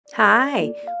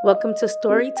Hi, welcome to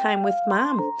Story Time with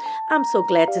Mom. I'm so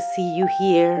glad to see you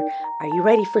here. Are you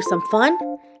ready for some fun?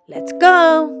 Let's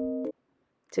go!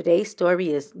 Today's story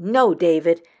is No,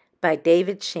 David by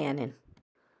David Shannon.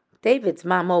 David's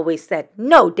mom always said,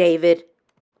 No, David.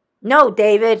 No,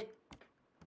 David.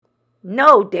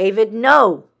 No, David,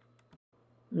 no.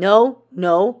 No,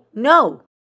 no, no.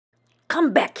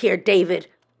 Come back here, David.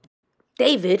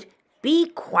 David, be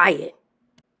quiet.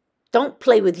 Don't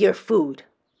play with your food.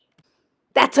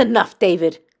 That's enough,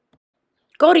 David.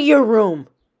 Go to your room.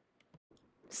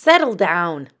 Settle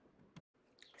down.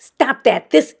 Stop that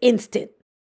this instant.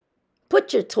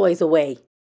 Put your toys away.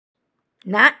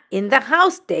 Not in the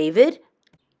house, David.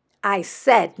 I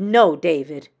said no,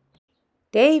 David.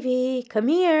 Davy, come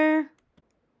here.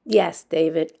 Yes,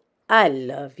 David, I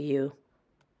love you.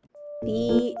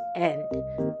 The end.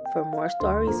 For more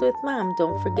stories with Mom,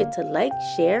 don't forget to like,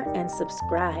 share, and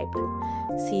subscribe.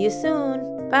 See you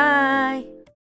soon. Bye.